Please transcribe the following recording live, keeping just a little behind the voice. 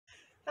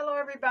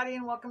everybody,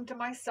 and welcome to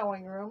my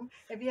sewing room.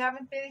 If you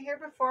haven't been here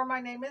before, my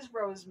name is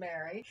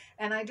Rosemary,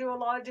 and I do a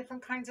lot of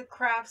different kinds of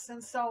crafts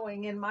and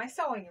sewing in my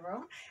sewing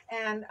room.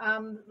 And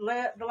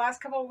the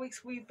last couple of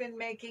weeks we've been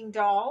making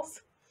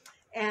dolls.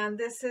 And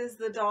this is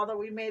the doll that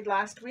we made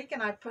last week,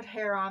 and I put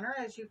hair on her,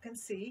 as you can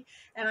see.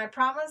 And I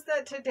promised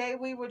that today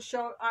I would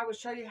show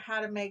you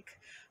how to make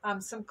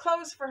some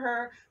clothes for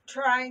her,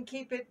 try and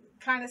keep it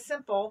kind of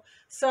simple.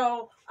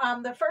 So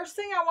the first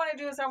thing I want to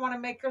do is I want to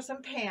make her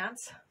some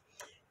pants.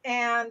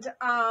 And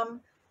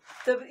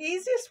the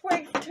easiest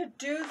way to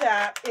do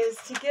that is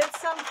to get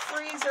some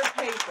freezer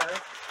paper.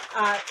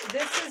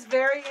 This is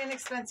very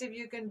inexpensive.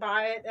 You can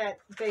buy it at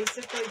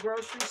basically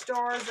grocery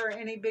stores or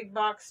any big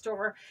box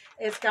store.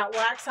 It's got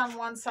wax on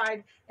one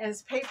side and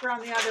it's paper on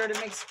the other. It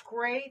makes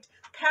great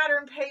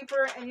pattern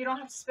paper, and you don't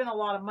have to spend a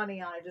lot of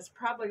money on it. It's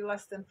probably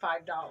less than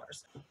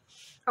 $5.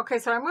 Okay,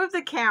 so I moved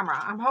the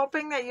camera. I'm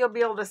hoping that you'll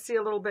be able to see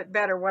a little bit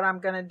better what I'm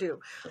going to do.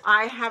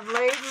 I have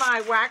laid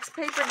my wax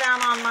paper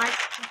down on my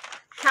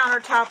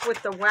countertop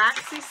with the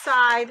waxy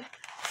side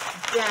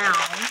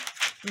down.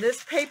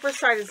 This paper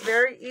side is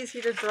very easy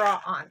to draw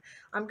on.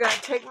 I'm going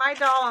to take my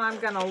doll and I'm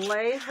going to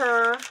lay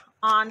her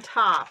on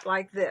top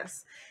like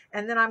this.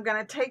 And then I'm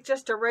going to take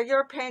just a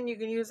regular pen. You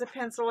can use a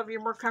pencil if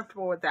you're more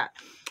comfortable with that.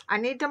 I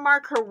need to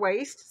mark her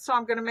waist, so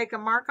I'm going to make a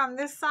mark on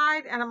this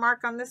side and a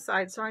mark on this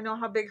side so I know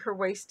how big her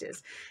waist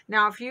is.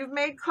 Now, if you've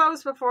made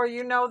clothes before,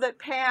 you know that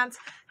pants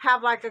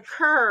have like a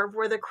curve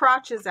where the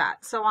crotch is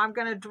at. So I'm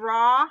going to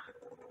draw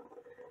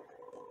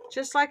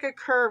just like a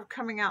curve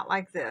coming out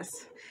like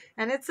this.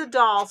 And it's a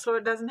doll, so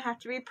it doesn't have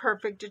to be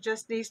perfect. It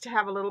just needs to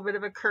have a little bit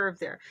of a curve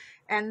there.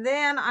 And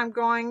then I'm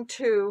going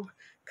to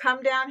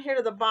come down here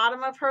to the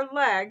bottom of her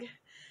leg,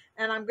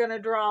 and I'm going to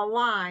draw a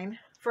line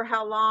for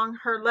how long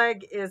her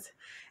leg is.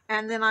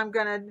 And then I'm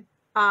going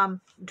to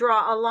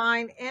draw a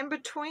line in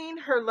between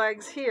her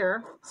legs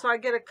here, so I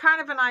get a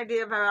kind of an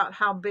idea about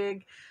how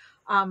big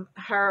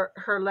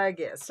her leg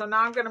is. So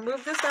now I'm going to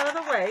move this out of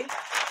the way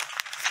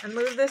and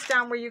move this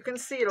down where you can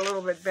see it a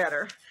little bit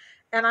better.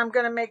 And I'm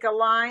going to make a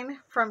line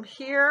from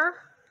here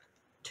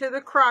to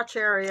the crotch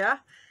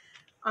area.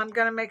 I'm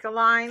going to make a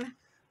line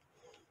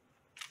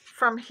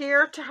from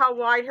here to how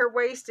wide her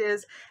waist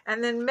is,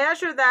 and then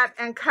measure that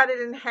and cut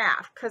it in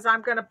half, because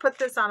I'm going to put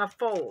this on a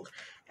fold.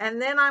 And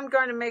then I'm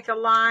going to make a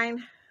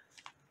line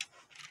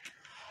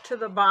to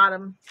the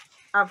bottom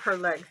of her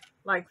leg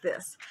like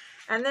this.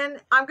 And then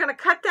I'm going to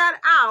cut that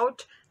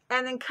out,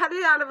 and then cut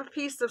it out of a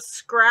piece of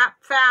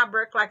scrap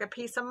fabric, like a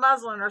piece of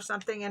muslin or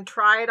something, and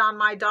try it on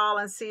my doll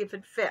and see if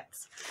it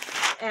fits.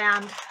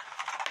 And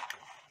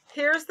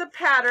here's the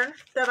pattern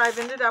that I've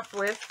ended up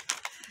with.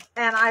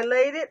 And I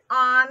laid it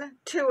on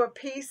to a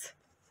piece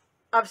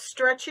of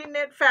stretchy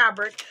knit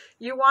fabric.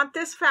 You want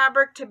this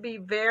fabric to be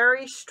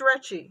very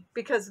stretchy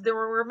because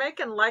we're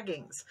making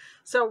leggings.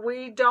 So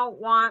we don't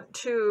want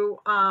to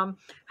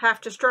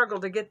have to struggle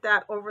to get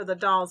that over the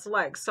doll's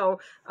legs. So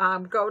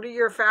go to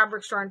your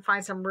fabric store and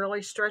find some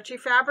really stretchy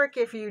fabric.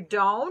 If you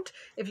don't,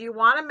 if you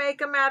want to make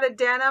them out of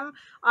denim,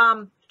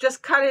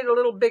 just cut it a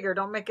little bigger.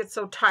 Don't make it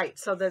so tight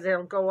so that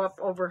it'll go up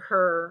over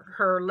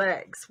her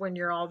legs when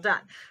you're all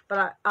done.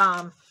 But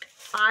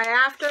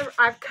after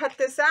I've cut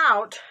this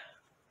out,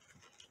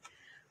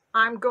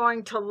 I'm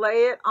going to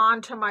lay it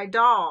onto my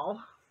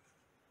doll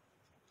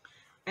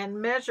and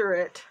measure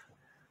it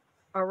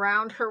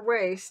around her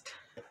waist.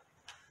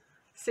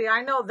 See,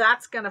 I know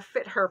that's going to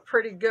fit her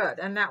pretty good,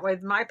 and that way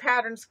my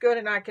pattern's good,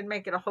 and I can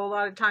make it a whole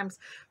lot of times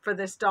for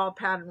this doll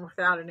pattern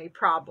without any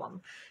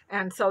problem.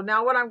 And so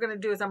now what I'm going to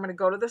do is I'm going to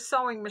go to the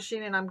sewing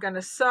machine, and I'm going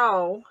to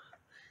sew.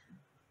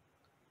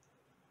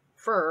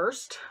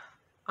 First,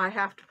 I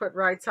have to put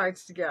right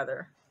sides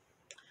together.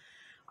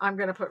 I'm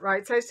going to put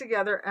right sides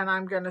together, and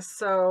I'm going to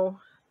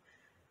sew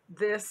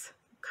this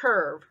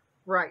curve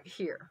right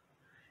here.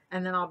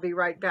 And then I'll be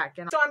right back.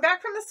 So I'm back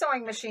from the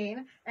sewing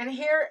machine, and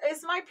here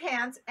is my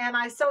pants, and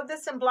I sewed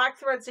this in black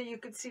thread so you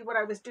could see what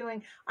I was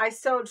doing. I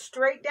sewed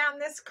straight down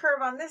this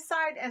curve on this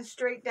side and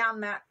straight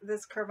down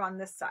this curve on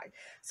this side.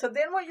 So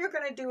then what you're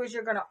going to do is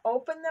you're going to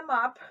open them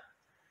up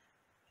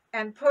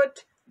and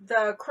put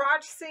the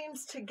crotch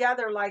seams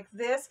together like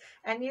this,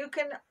 and you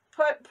can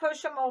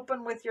push them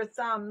open with your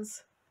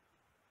thumbs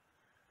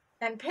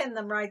and pin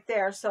them right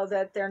there so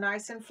that they're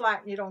nice and flat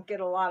and you don't get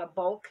a lot of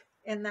bulk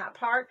in that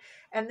part.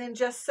 And then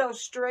just sew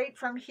straight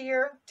from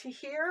here to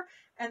here,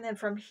 and then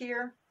from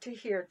here to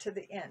here to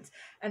the ends.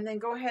 And then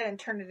go ahead and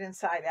turn it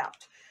inside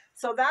out.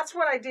 So that's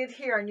what I did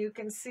here, and you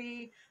can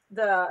see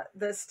the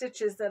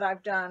stitches that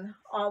I've done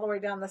all the way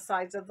down the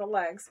sides of the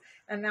legs.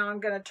 And now I'm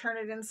going to turn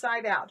it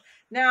inside out.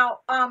 Now,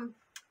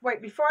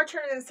 wait, before I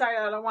turn it inside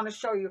out, I want to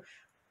show you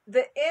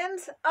the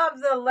ends of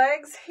the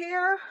legs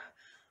here.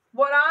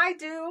 What I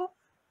do,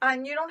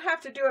 and you don't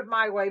have to do it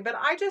my way, but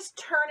I just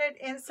turn it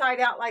inside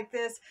out like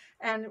this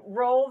and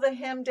roll the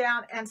hem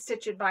down and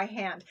stitch it by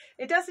hand.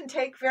 It doesn't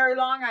take very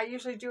long. I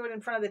usually do it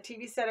in front of the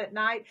TV set at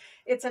night.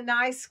 It's a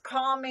nice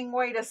calming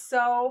way to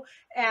sew,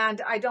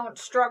 and I don't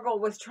struggle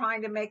with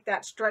trying to make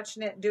that stretch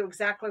knit do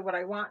exactly what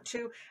I want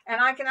to. And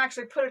I can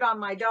actually put it on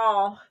my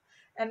doll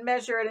and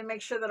measure it and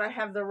make sure that I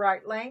have the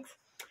right length.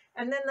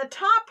 And then the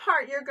top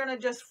part, you're going to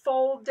just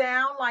fold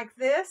down like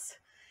this,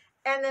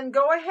 and then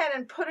go ahead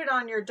and put it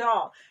on your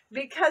doll,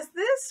 because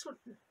this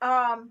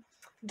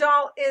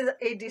doll is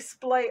a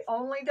display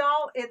only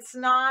doll. It's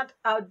not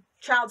a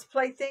child's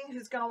plaything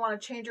who's going to want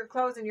to change her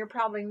clothes, and you're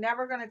probably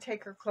never going to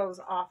take her clothes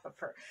off of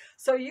her.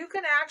 So you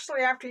can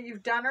actually, after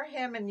you've done her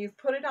hem and you've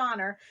put it on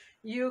her,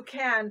 you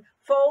can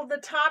fold the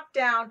top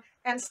down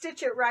and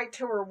stitch it right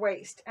to her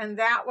waist. And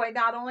that way,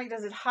 not only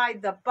does it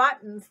hide the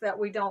buttons that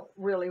we don't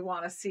really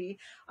want to see,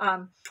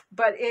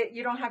 but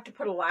you don't have to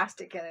put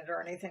elastic in it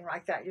or anything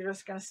like that. You're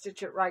just going to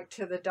stitch it right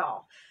to the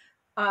doll.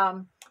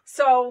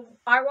 So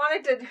I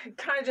wanted to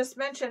kind of just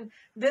mention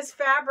this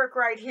fabric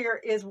right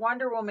here is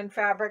Wonder Woman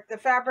fabric. The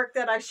fabric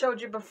that I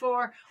showed you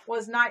before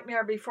was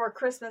Nightmare Before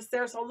Christmas.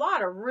 There's a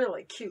lot of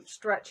really cute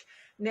stretch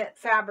knit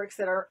fabrics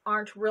that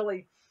aren't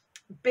really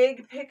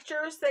big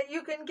pictures that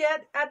you can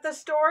get at the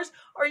stores,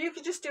 or you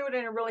could just do it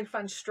in a really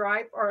fun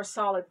stripe or a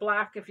solid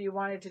black if you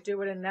wanted to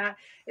do it in that.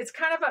 It's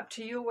kind of up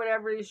to you,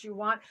 whatever it is you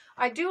want.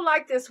 I do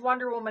like this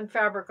Wonder Woman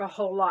fabric a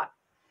whole lot.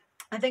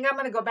 I think I'm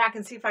going to go back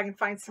and see if I can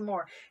find some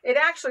more. It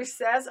actually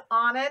says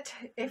on it,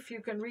 if you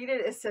can read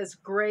it, it says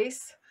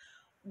grace,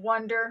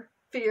 wonder,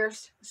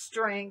 fierce,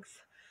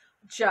 strength,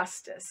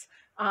 justice.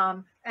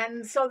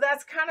 And so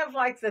that's kind of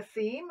like the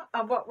theme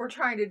of what we're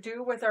trying to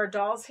do with our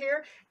dolls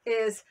here,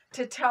 is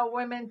to tell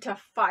women to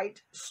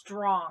fight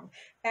strong.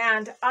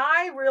 And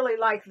I really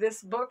like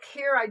this book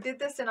here. I did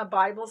this in a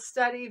Bible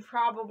study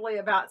probably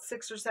about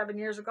 6 or 7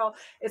 years ago.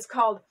 It's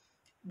called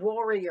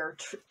Warrior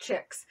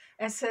Chicks.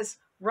 And it says,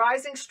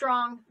 rising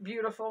strong,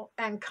 beautiful,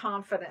 and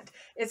confident.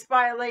 It's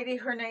by a lady.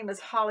 Her name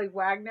is Holly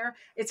Wagner.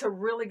 It's a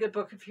really good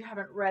book. If you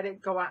haven't read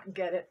it, go out and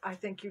get it. I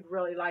think you'd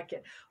really like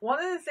it. One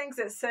of the things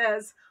it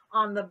says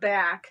on the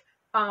back,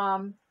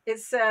 it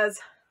says,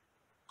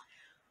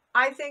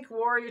 I think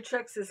Warrior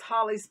Chicks is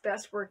Holly's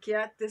best work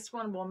yet. This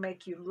one will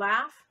make you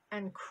laugh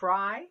and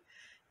cry,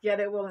 yet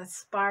it will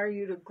inspire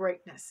you to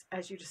greatness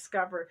as you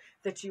discover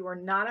that you are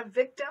not a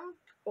victim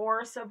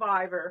or a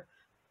survivor,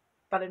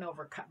 but an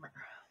overcomer.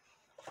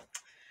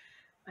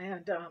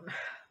 And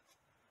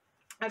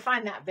I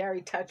find that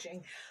very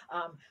touching.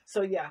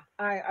 So yeah,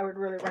 I would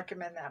really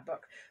recommend that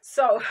book.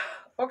 So,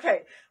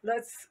 okay,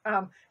 let's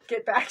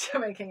get back to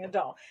making a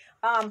doll.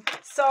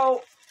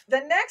 So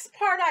the next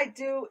part I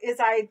do is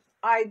I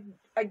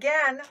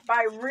again,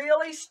 buy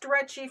really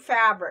stretchy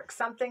fabric,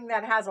 something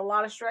that has a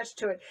lot of stretch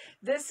to it.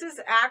 This is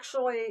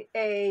actually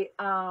a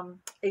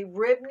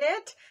rib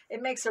knit.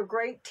 It makes a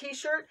great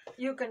t-shirt.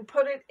 You can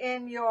put it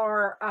in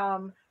your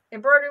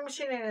embroidery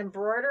machine and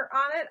embroider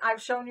on it.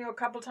 I've shown you a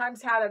couple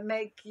times how to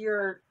make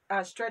your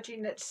stretchy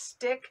knit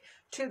stick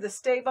to the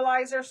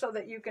stabilizer so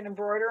that you can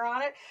embroider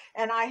on it.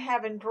 And I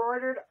have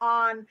embroidered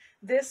on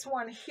this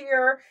one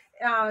here,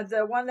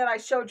 the one that I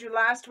showed you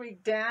last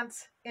week,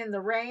 Dance in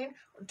the Rain,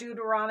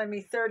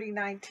 Deuteronomy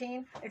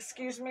 30:19.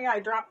 Excuse me, I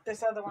dropped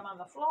this other one on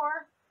the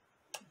floor.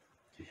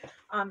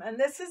 And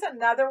this is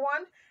another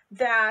one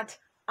that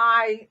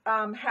I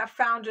have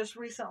found just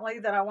recently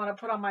that I want to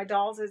put on my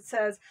dolls. It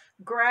says,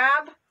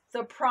 grab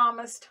the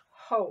promised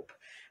hope.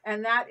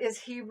 And that is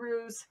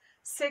Hebrews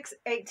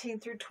 6:18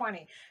 through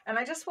 20. And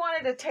I just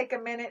wanted to take a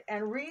minute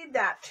and read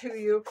that to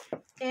you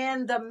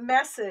in the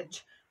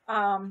Message.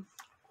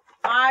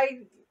 I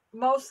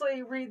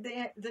mostly read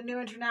the New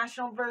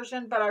International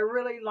Version, but I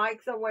really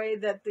like the way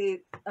that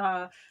the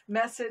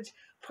Message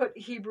put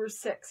Hebrews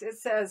 6. It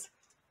says,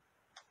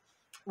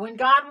 when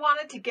God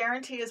wanted to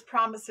guarantee his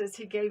promises,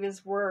 he gave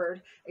his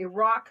word, a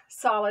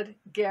rock-solid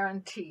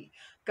guarantee.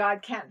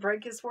 God can't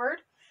break his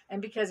word,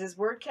 and because his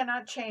word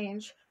cannot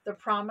change, the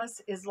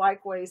promise is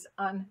likewise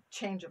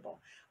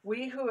unchangeable.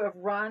 We who have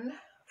run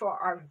for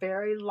our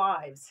very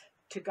lives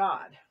to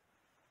God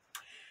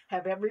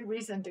have every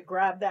reason to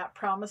grab that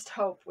promised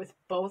hope with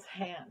both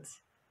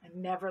hands and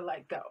never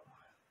let go.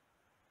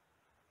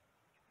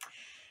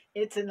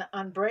 It's an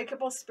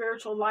unbreakable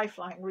spiritual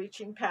lifeline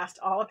reaching past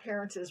all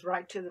appearances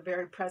right to the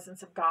very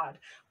presence of God,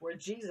 where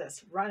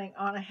Jesus, running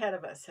on ahead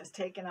of us, has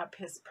taken up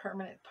his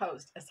permanent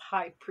post as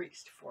high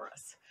priest for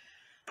us.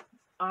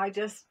 I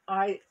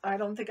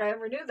don't think I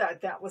ever knew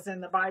that was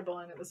in the Bible,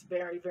 and it was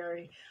very,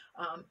 very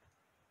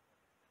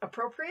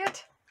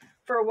appropriate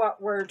for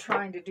what we're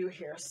trying to do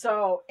here.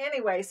 So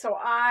anyway, so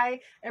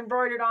I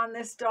embroidered on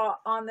this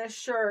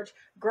shirt,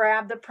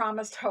 grab the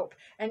promised hope.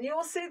 And you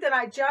will see that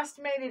I just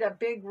made it a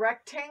big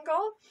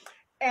rectangle,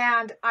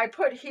 and I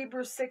put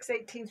Hebrews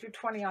 6:18 through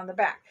 20 on the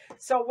back.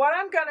 So what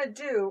I'm going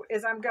to do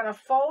is I'm going to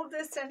fold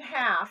this in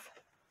half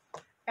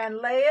and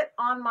lay it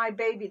on my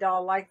baby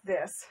doll like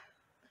this.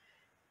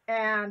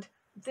 And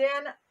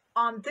then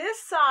on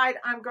this side,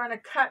 I'm going to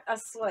cut a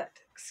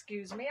slit.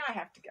 Excuse me, I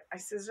have to get my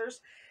scissors.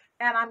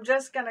 And I'm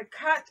just going to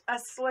cut a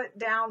slit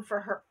down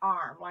for her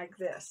arm like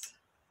this.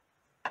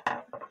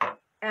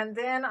 And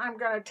then I'm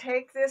going to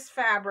take this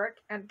fabric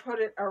and put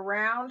it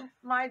around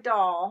my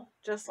doll,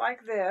 just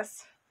like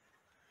this.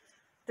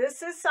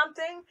 This is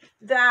something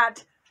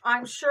that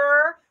I'm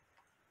sure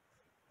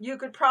you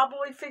could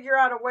probably figure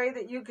out a way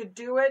that you could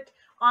do it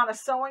on a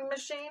sewing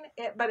machine,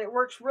 but it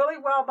works really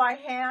well by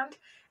hand,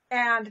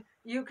 and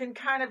you can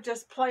kind of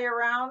just play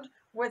around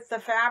with the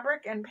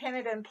fabric and pin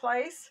it in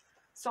place.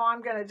 So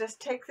I'm going to just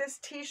take this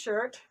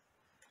t-shirt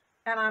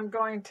and I'm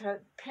going to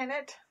pin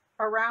it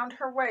around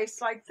her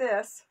waist like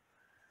this,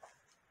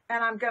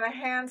 and I'm going to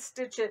hand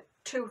stitch it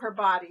to her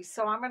body.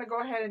 So I'm going to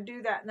go ahead and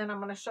do that, and then I'm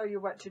going to show you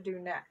what to do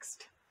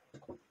next.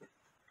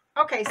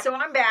 Okay, so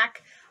I'm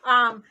back.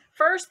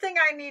 First thing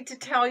I need to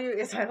tell you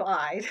is I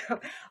lied.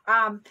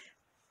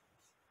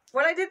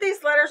 When I did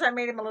these letters, I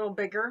made them a little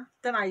bigger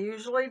than I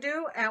usually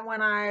do. And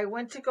when I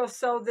went to go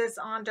sew this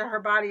onto her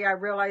body, I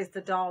realized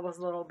the doll was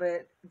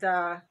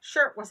the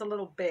shirt was a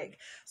little big.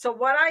 So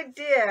what I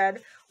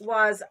did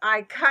was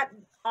I cut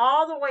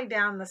all the way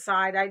down the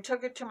side. I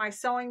took it to my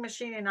sewing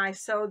machine and I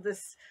sewed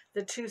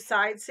the two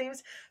side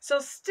seams. So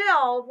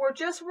still, we're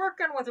just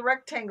working with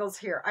rectangles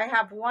here. I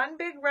have one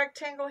big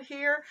rectangle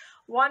here,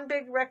 one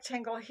big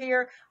rectangle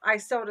here. I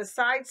sewed a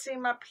side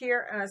seam up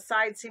here and a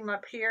side seam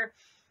up here.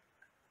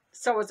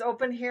 So it's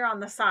open here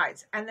on the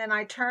sides. And then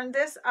I turned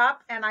this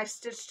up and I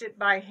stitched it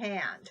by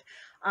hand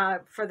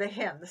for the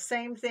hem. The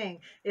same thing.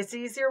 It's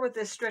easier with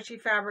this stretchy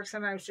fabric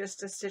sometimes just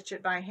to stitch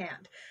it by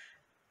hand.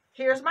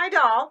 Here's my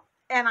doll,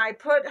 and I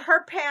put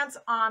her pants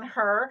on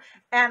her,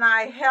 and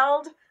I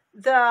held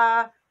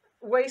the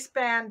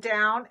waistband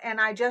down,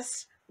 and I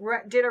just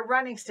did a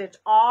running stitch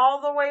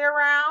all the way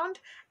around,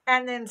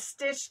 and then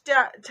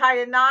tied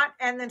a knot,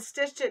 and then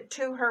stitched it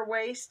to her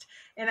waist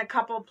in a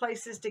couple of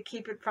places to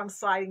keep it from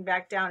sliding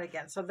back down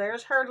again. So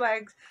there's her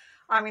legs.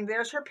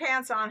 There's her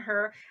pants on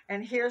her,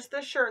 and here's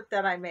the shirt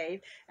that I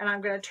made, and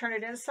I'm going to turn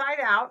it inside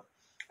out.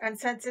 And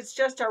since it's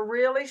just a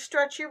really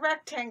stretchy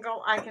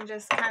rectangle, I can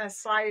just kind of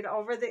slide it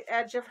over the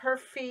edge of her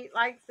feet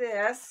like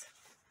this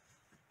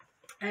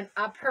and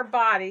up her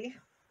body.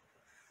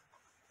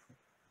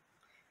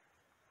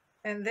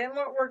 And then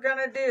what we're going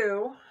to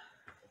do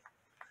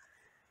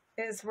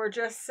is we're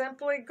just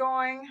simply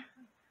going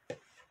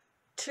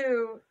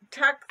to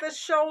tuck the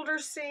shoulder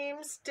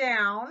seams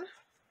down.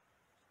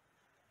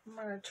 I'm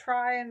going to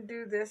try and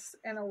do this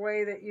in a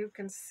way that you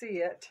can see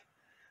it.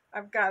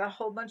 I've got a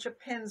whole bunch of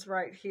pins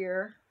right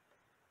here.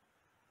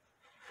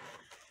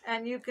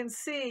 And you can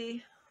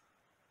see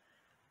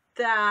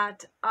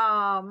that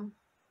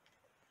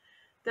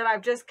that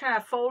I've just kind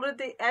of folded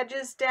the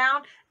edges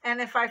down. And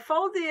if I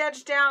fold the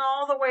edge down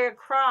all the way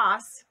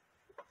across,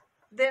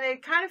 then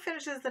it kind of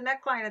finishes the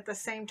neckline at the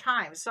same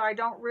time. So I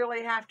don't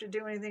really have to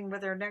do anything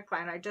with her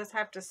neckline. I just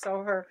have to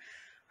sew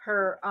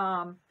her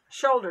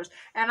shoulders.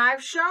 And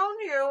I've shown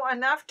you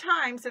enough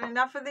times in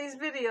enough of these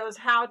videos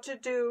how to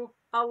do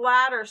a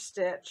ladder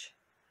stitch.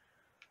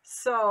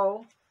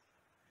 So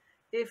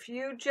if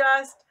you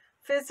just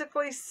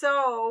physically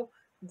sew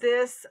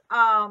this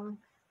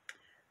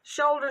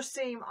shoulder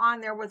seam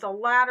on there with a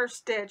ladder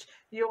stitch,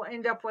 you'll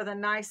end up with a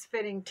nice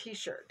fitting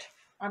t-shirt.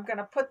 I'm going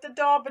to put the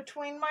doll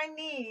between my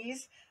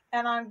knees,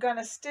 and I'm going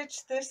to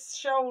stitch this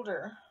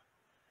shoulder.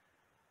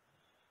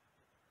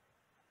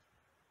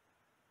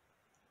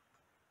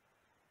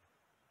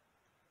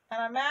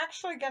 And I'm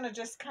actually going to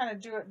just kind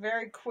of do it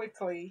very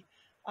quickly.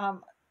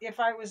 If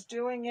I was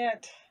doing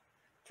it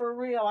for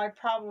real, I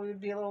probably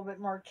would be a little bit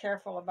more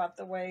careful about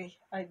the way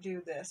I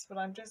do this, but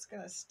I'm just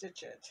going to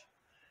stitch it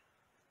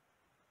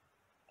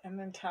and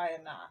then tie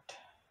a knot.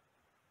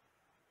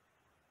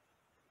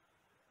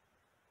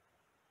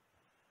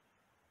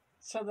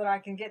 So that I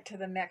can get to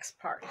the next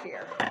part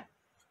here.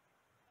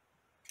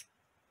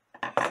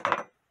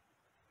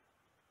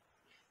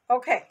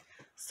 Okay,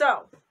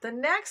 so the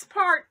next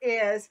part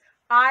is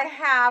I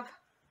have,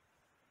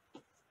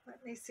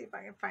 let me see if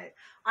I can find it.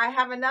 I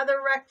have another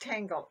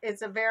rectangle.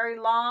 It's a very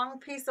long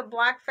piece of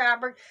black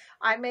fabric.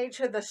 I made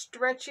sure the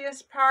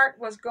stretchiest part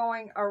was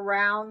going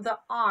around the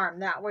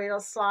arm. That way it'll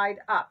slide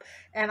up.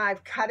 And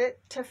I've cut it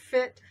to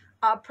fit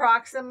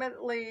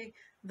approximately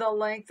the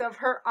length of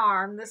her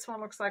arm. This one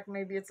looks like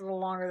maybe it's a little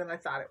longer than I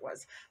thought it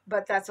was,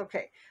 but that's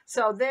okay.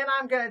 So then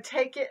I'm going to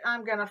take it,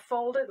 I'm going to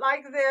fold it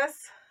like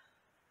this,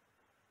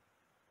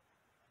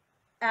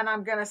 and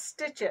I'm going to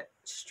stitch it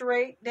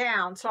straight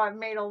down. So I've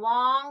made a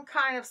long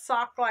kind of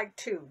sock-like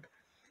tube,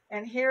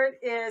 and here it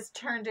is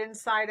turned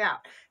inside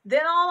out.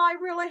 Then all I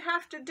really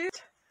have to do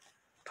is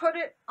put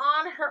it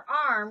on her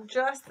arm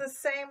just the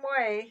same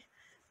way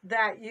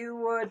that you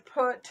would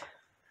put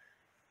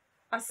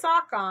a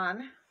sock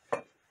on.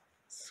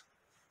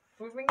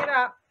 Moving it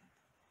up,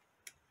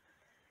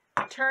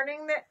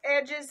 turning the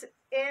edges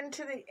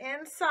into the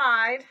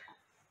inside,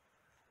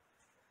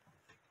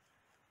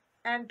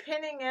 and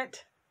pinning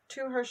it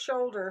to her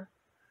shoulder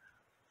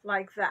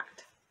like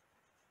that.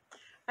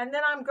 And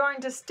then I'm going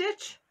to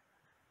stitch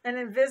an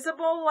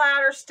invisible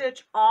ladder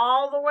stitch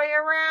all the way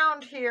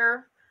around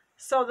here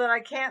so that I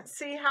can't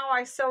see how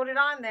I sewed it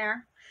on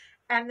there.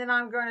 And then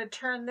I'm going to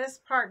turn this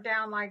part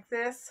down like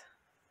this,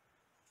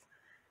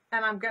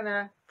 and I'm going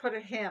to put a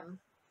hem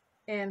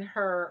in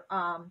her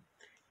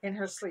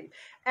sleeve.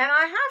 And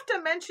I have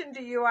to mention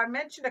to you, I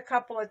mentioned a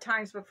couple of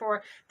times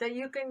before that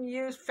you can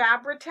use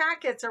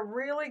Fabri-Tac. It's a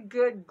really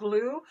good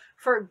glue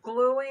for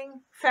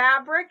gluing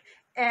fabric,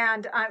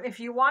 And if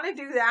you want to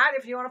do that,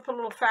 if you want to put a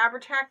little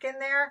Fabri-Tac in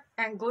there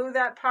and glue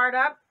that part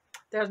up,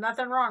 there's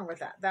nothing wrong with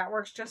that. That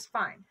works just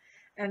fine.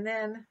 And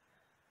then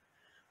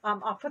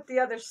I'll put the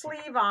other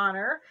sleeve on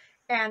her,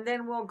 and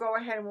then we'll go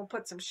ahead and we'll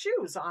put some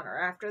shoes on her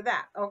after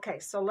that. Okay,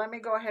 so let me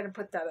go ahead and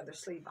put that other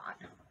sleeve on.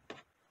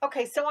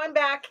 Okay, so I'm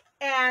back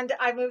and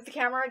I moved the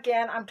camera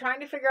again. I'm trying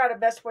to figure out a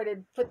best way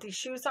to put these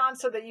shoes on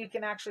so that you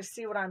can actually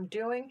see what I'm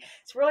doing.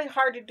 It's really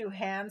hard to do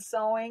hand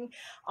sewing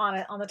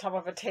on the top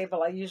of a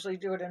table. I usually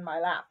do it in my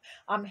lap.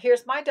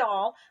 Here's my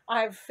doll.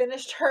 I've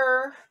finished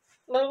her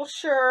little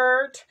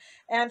shirt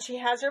and she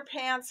has her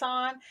pants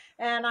on,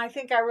 and I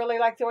think I really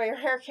like the way her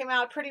hair came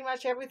out. Pretty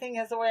much everything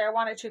is the way I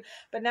wanted to,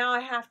 but now I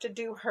have to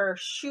do her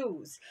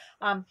shoes.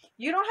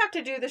 You don't have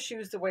to do the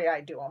shoes the way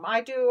I do them. I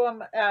do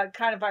them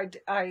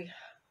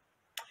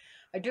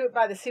I do it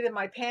by the seat of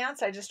my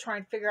pants. I just try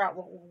and figure out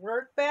what will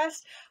work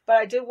best. But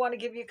I did want to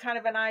give you kind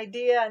of an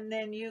idea, and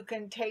then you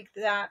can take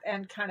that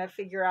and kind of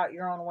figure out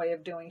your own way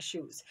of doing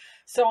shoes.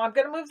 So I'm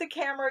going to move the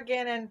camera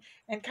again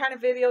and kind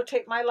of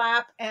videotape my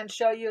lap and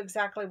show you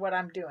exactly what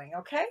I'm doing,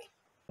 okay?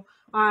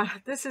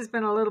 This has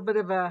been a little bit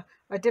of a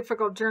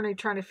difficult journey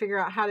trying to figure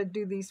out how to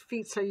do these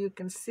feet so you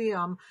can see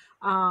them.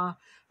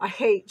 I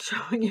hate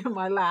showing you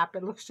my lap.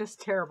 It looks just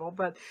terrible,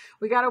 but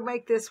we got to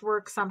make this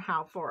work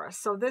somehow for us.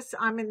 So this,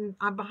 I'm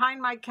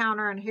behind my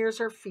counter, and here's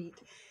her feet.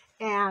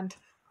 And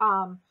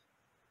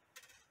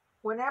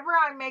whenever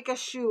I make a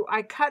shoe,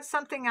 I cut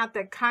something out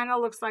that kind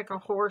of looks like a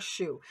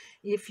horseshoe.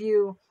 If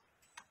you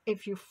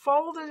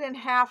fold it in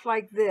half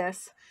like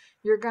this,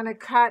 you're going to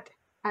cut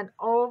an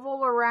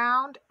oval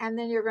around, and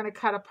then you're going to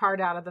cut a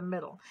part out of the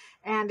middle.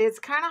 And it's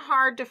kind of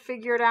hard to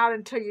figure it out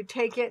until you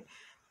take it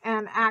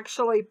and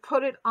actually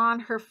put it on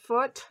her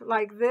foot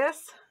like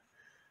this.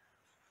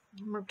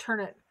 I'm going to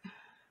turn it.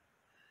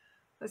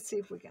 Let's see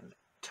if we can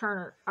turn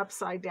her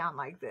upside down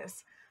like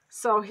this.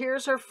 So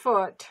here's her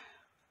foot,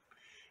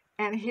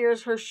 and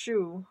here's her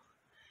shoe,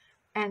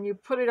 and you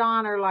put it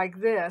on her like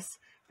this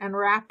and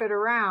wrap it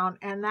around,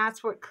 and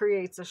that's what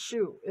creates a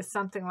shoe, is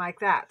something like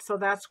that. So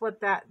that's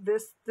what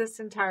this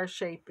entire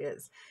shape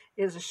is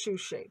a shoe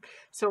shape.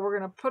 So we're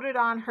going to put it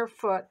on her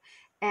foot,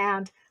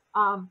 and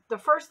the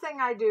first thing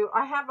I do,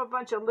 I have a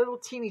bunch of little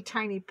teeny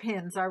tiny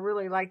pins. I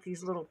really like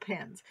these little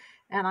pins,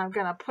 and I'm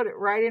going to put it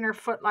right in her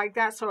foot like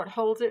that so it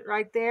holds it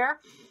right there.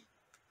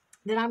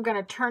 Then I'm going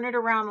to turn it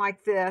around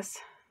like this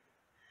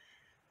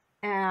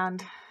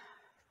and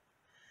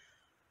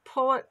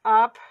pull it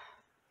up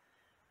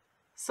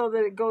so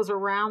that it goes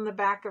around the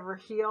back of her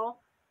heel,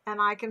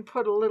 and I can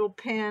put a little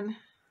pin,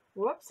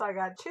 whoops, I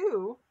got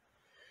two,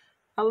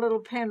 a little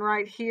pin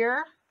right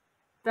here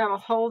that'll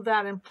hold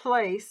that in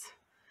place,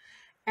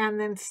 and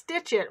then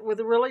stitch it with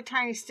really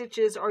tiny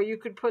stitches, or you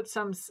could put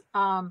some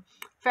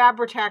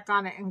Fabri-Tac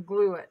on it and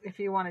glue it if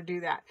you want to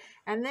do that.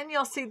 And then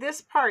you'll see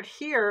this part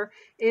here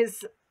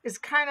is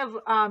kind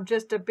of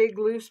just a big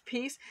loose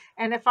piece,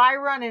 and if I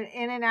run it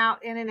in and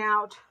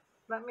out,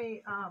 let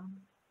me,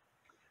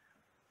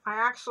 I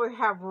actually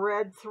have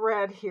red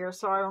thread here,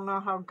 so I don't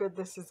know how good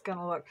this is going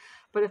to look.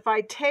 But if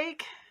I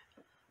take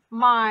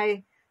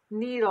my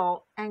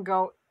needle and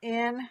go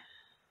in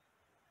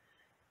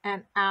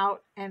and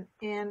out and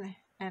in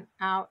and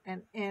out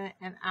and in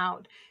and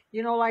out,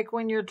 you know, like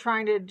when you're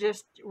trying to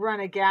just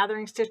run a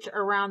gathering stitch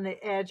around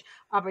the edge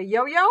of a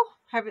yo-yo.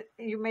 Have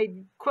you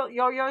made quilt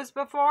yo-yos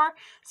before?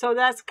 So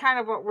that's kind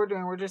of what we're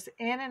doing. We're just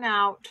in and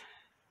out,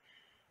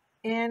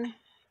 in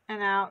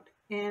and out,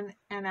 in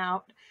and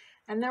out.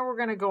 And then we're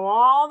going to go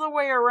all the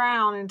way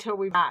around until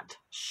we've got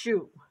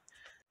shoe.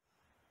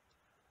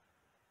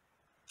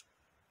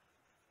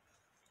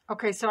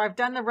 Okay, so I've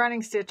done the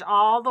running stitch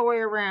all the way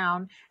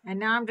around, and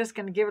now I'm just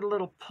going to give it a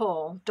little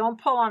pull. Don't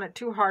pull on it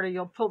too hard or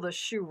you'll pull the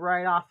shoe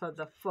right off of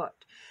the foot.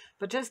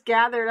 But just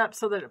gather it up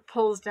so that it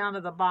pulls down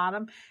to the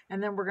bottom,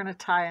 and then we're going to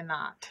tie a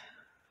knot.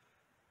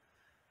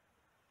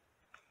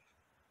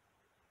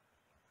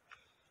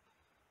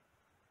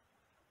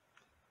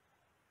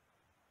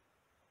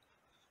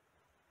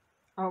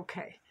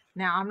 Okay,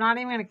 now I'm not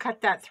even going to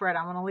cut that thread.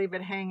 I'm going to leave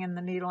it hanging,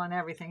 the needle and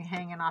everything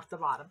hanging off the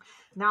bottom.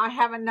 Now I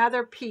have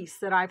another piece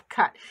that I've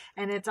cut,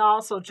 and it's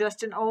also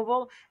just an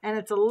oval, and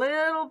it's a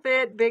little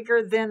bit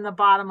bigger than the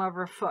bottom of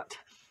her foot.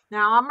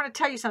 Now I'm going to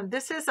tell you something.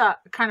 This is a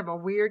kind of a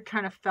weird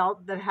kind of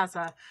felt that has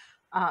a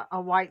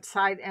white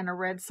side and a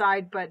red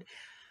side, but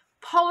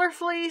Polar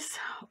Fleece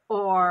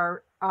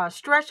or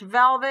stretch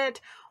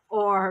velvet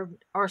or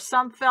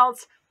some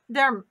felts,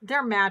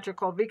 they're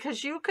magical,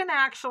 because you can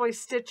actually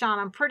stitch on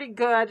them pretty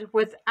good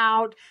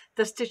without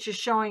the stitches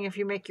showing if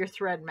you make your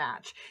thread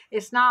match.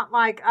 It's not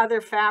like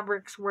other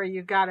fabrics where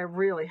you got to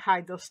really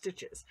hide those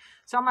stitches.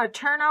 So I'm going to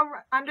turn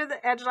over under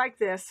the edge like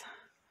this.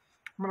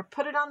 I'm going to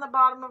put it on the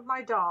bottom of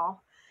my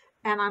doll,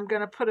 and I'm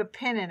going to put a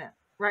pin in it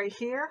right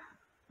here.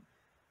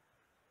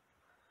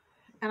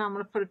 And I'm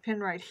going to put a pin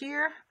right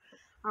here.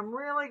 I'm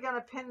really going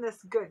to pin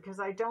this good because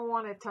I don't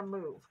want it to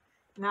move.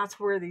 And that's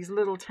where these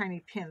little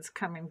tiny pins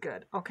come in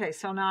good. Okay,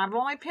 so now I've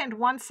only pinned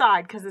one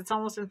side because it's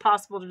almost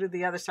impossible to do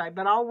the other side,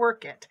 but I'll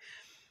work it.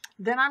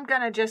 Then I'm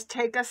going to just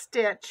take a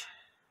stitch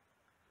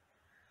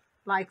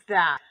like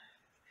that,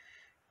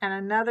 and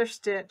another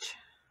stitch,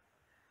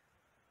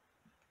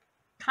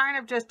 kind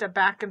of just a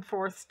back and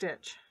forth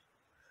stitch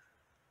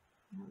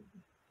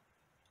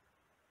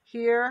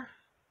here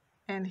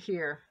and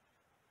here,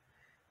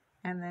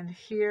 and then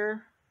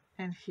here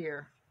and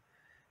here.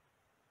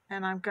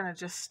 And I'm going to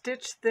just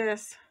stitch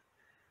this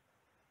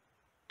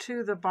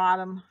to the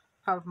bottom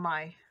of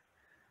my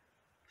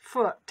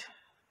foot.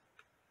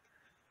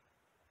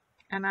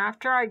 And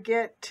after I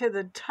get to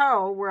the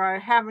toe where I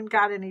haven't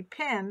got any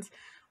pins,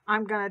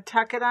 I'm going to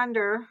tuck it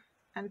under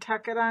and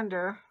tuck it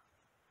under,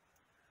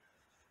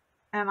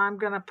 and I'm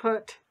going to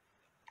put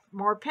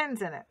more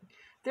pins in it.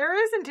 There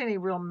isn't any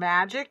real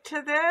magic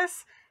to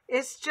this.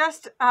 It's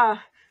just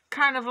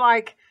kind of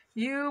like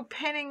you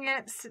pinning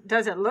it.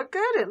 Does it look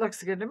good? It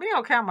looks good to me.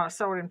 Okay, I'm going to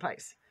sew it in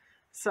place.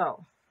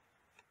 So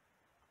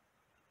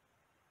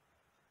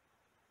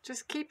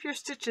just keep your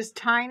stitches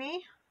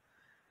tiny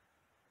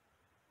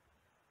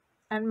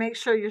and make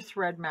sure your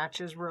thread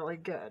matches really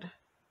good.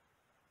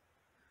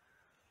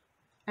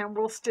 And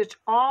we'll stitch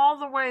all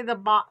the way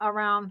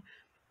around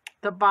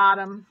the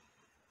bottom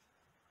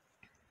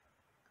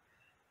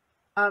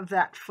of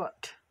that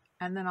foot,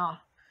 and then I'll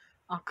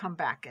come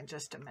back in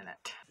just a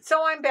minute.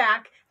 So I'm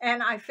back,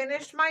 and I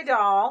finished my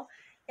doll,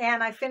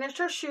 and I finished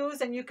her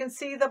shoes, and you can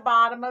see the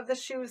bottom of the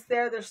shoes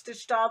there. They're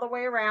stitched all the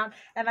way around,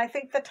 and I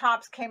think the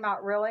tops came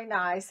out really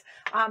nice.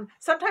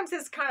 Sometimes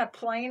it's kind of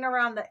plain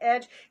around the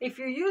edge. If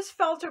you use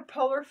felt or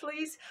polar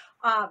fleece,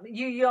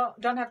 you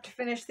don't have to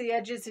finish the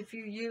edges. If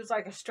you use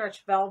like a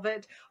stretch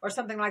velvet or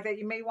something like that,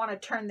 you may want to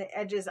turn the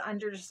edges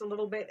under just a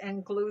little bit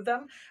and glue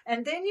them.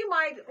 And then you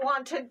might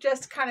want to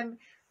just kind of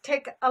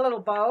take a little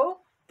bow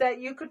that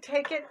you could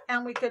take it,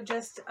 and we could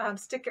just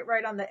stick it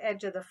right on the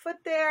edge of the foot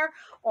there.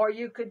 Or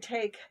you could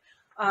take,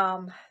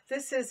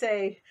 this is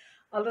a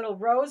little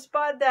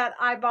rosebud that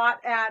I bought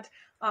at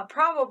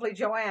probably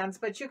Joann's,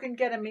 but you can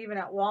get them even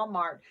at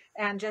Walmart,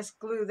 and just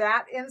glue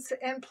that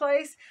in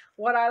place.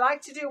 What I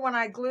like to do when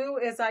I glue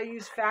is I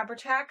use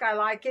Fabri-Tac. I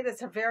like it.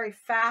 It's a very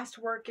fast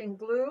working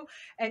glue,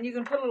 and you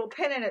can put a little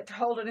pin in it to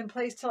hold it in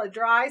place till it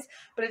dries,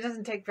 but it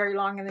doesn't take very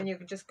long, and then you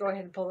can just go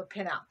ahead and pull the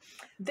pin out.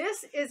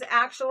 This is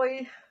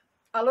actually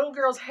a little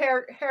girl's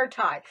hair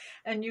tie,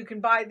 and you can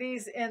buy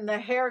these in the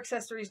hair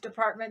accessories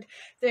department.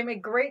 They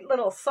make great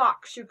little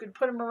socks. You could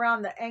put them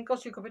around the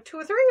ankles. You could put 2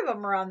 or 3 of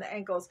them around the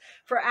ankles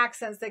for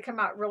accents. They come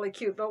out really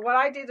cute. But what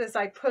I did is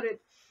I put it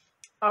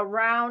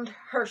around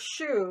her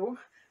shoe.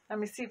 Let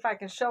me see if I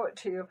can show it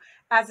to you.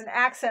 As an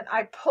accent,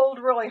 I pulled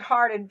really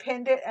hard and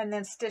pinned it and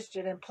then stitched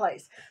it in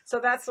place. So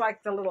that's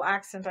like the little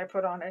accent I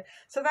put on it.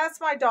 So that's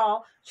my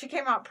doll. She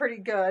came out pretty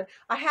good.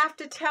 I have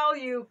to tell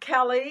you,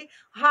 Kelly,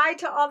 hi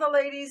to all the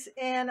ladies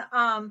in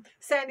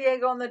San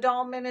Diego in the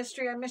doll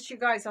ministry. I miss you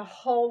guys a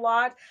whole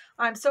lot.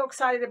 I'm so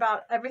excited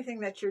about everything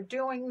that you're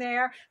doing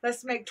there.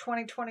 Let's make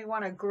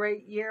 2021 a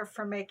great year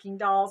for making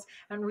dolls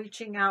and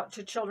reaching out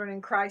to children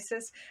in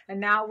crisis. And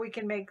now we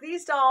can make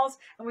these dolls,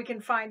 and we can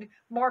find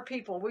more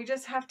people. We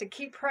just have to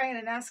keep praying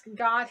and asking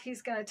God.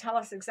 He's going to tell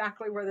us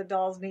exactly where the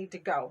dolls need to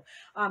go.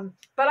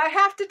 But I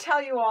have to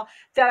tell you all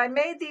that I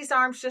made these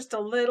arms just a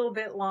little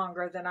bit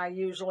longer than I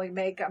usually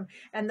make them.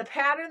 And the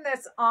pattern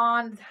that's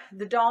on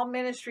the Doll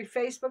Ministry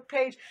Facebook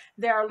page,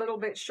 they're a little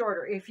bit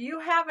shorter. If you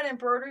have an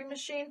embroidery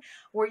machine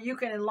where you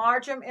can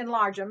enlarge them,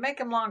 make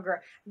them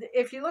longer.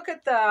 If you look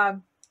at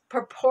the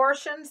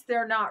proportions,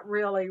 they're not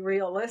really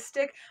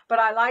realistic, but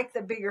I like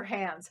the bigger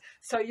hands.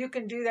 So you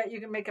can do that.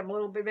 You can make them a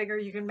little bit bigger.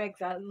 You can make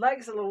the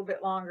legs a little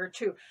bit longer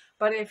too.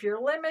 But if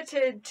you're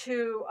limited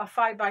to a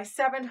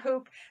 5x7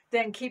 hoop,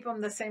 then keep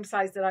them the same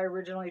size that I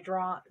originally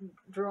drew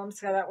them,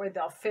 so that way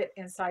they'll fit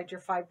inside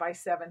your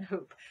 5x7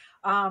 hoop.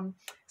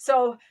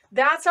 So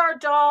that's our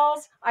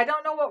dolls. I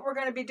don't know what we're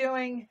going to be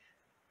doing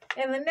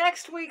in the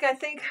next week. I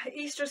think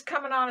Easter's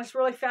coming on us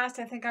really fast.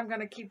 I think I'm going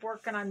to keep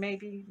working on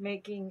maybe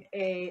making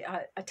a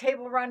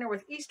table runner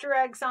with Easter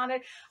eggs on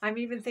it. I'm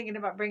even thinking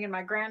about bringing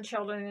my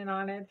grandchildren in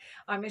on it.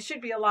 It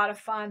should be a lot of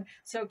fun,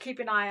 so keep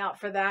an eye out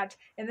for that.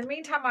 In the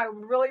meantime, I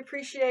would really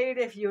appreciate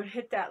it if you would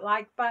hit that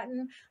like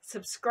button,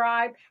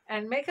 subscribe,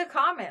 and make a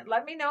comment.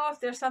 Let me know if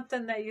there's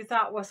something that you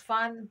thought was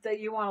fun that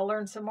you want to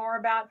learn some more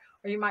about,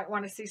 or you might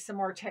want to see some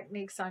more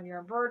techniques on your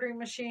embroidery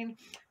machine,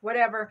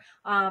 whatever.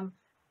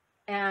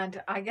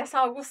 And I guess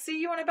I will see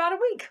you in about a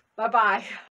week. Bye-bye.